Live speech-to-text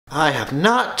I have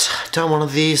not done one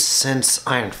of these since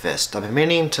Iron Fist. I've been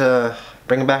meaning to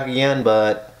bring them back again,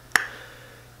 but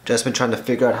just been trying to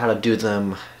figure out how to do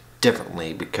them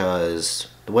differently because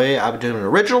the way I've been doing it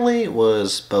originally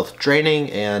was both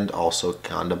draining and also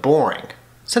kinda boring.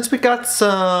 Since we got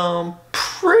some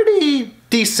pretty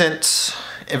decent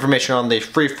information on the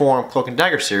Freeform Cloak and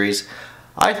Dagger series,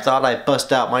 I thought I'd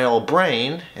bust out my old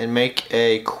brain and make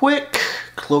a quick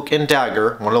Cloak and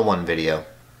Dagger 101 video.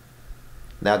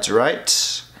 That's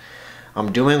right,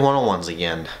 I'm doing 101s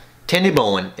again. Tandy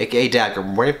Bowen, aka Dagger,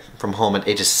 running from home at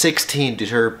ages 16 due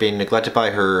to her being neglected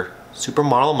by her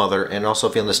supermodel mother and also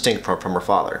feeling distinct from her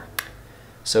father.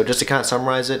 So just to kind of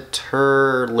summarize it,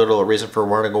 her little reason for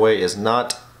running away is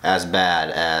not as bad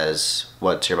as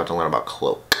what you're about to learn about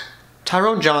Cloak.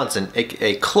 Tyrone Johnson,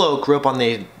 aka Cloak, grew up on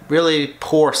the really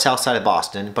poor south side of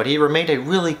Boston, but he remained a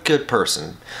really good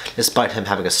person, despite him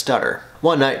having a stutter.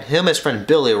 One night, him and his friend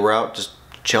Billy were out just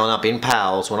chilling out being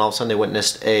pals when all of a sudden they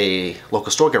witnessed a local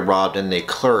store get robbed and the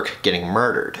clerk getting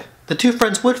murdered. The two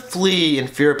friends would flee in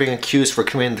fear of being accused for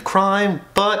committing the crime,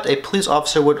 but a police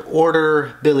officer would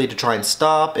order Billy to try and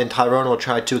stop, and Tyrone would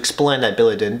try to explain that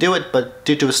Billy didn't do it, but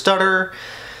due to a stutter,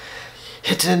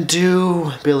 it didn't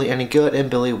do Billy any good, and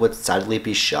Billy would sadly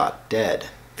be shot dead.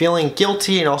 Feeling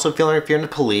guilty and also feeling fearing the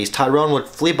police, Tyrone would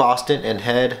flee Boston and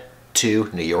head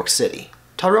to New York City.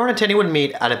 Tyrone and Tandy would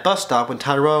meet at a bus stop when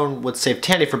Tyrone would save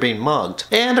Tandy from being mugged,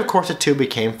 and of course the two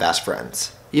became fast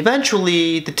friends.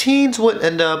 Eventually, the teens would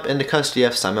end up in the custody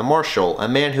of Simon Marshall, a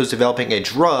man who's developing a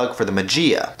drug for the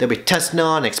Magia. They'd be tested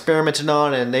on, experimented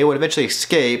on, and they would eventually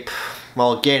escape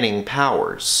while gaining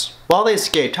powers. While they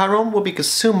escaped, Tyrone would be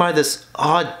consumed by this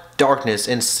odd darkness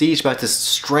and sieged by this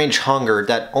strange hunger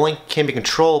that only can be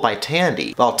controlled by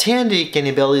Tandy, while Tandy gained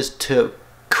the abilities to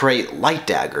create light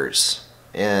daggers.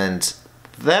 And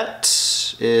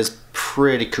that is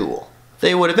pretty cool.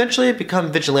 They would eventually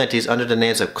become vigilantes under the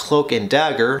names of Cloak and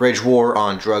Dagger, wage war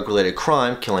on drug-related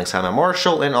crime, killing Simon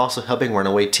Marshall, and also helping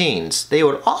runaway teens. They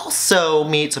would also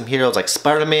meet some heroes like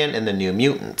Spider-Man and the New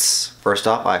Mutants. First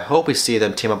off, I hope we see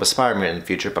them team up with Spider-Man in the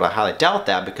future, but I highly doubt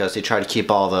that because they try to keep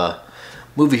all the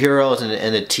movie heroes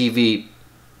and the TV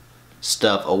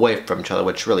stuff away from each other,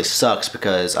 which really sucks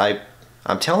because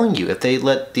I'm telling you, if they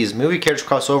let these movie characters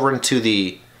cross over into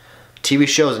the TV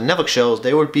shows and Netflix shows,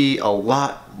 there would be a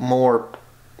lot more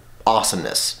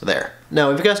awesomeness there. Now,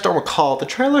 if you guys don't recall, the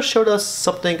trailer showed us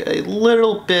something a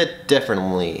little bit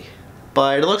differently.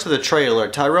 By the looks of the trailer,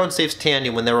 Tyrone saves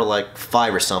Tandy when they were like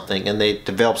 5 or something, and they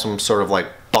develop some sort of like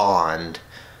bond.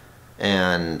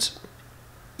 And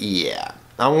yeah,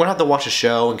 I'm gonna have to watch the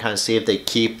show and kind of see if they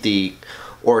keep the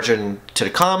origin to the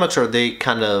comics or they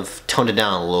kind of toned it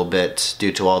down a little bit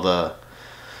due to all the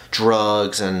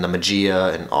drugs and the Magia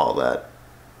and all that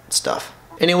stuff.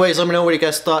 Anyways, let me know what you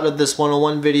guys thought of this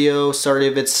 101 video. Sorry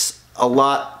if it's a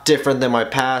lot different than my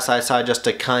past. I decided just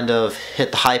to kind of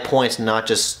hit the high points and not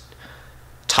just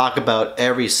talk about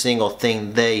every single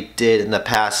thing they did in the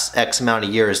past X amount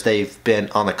of years they've been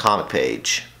on the comic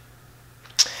page.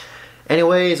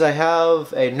 Anyways, I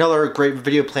have another great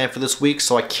video planned for this week,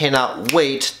 so I cannot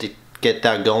wait to get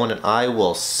that going, and I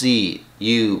will see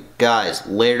you guys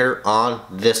later on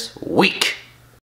this week.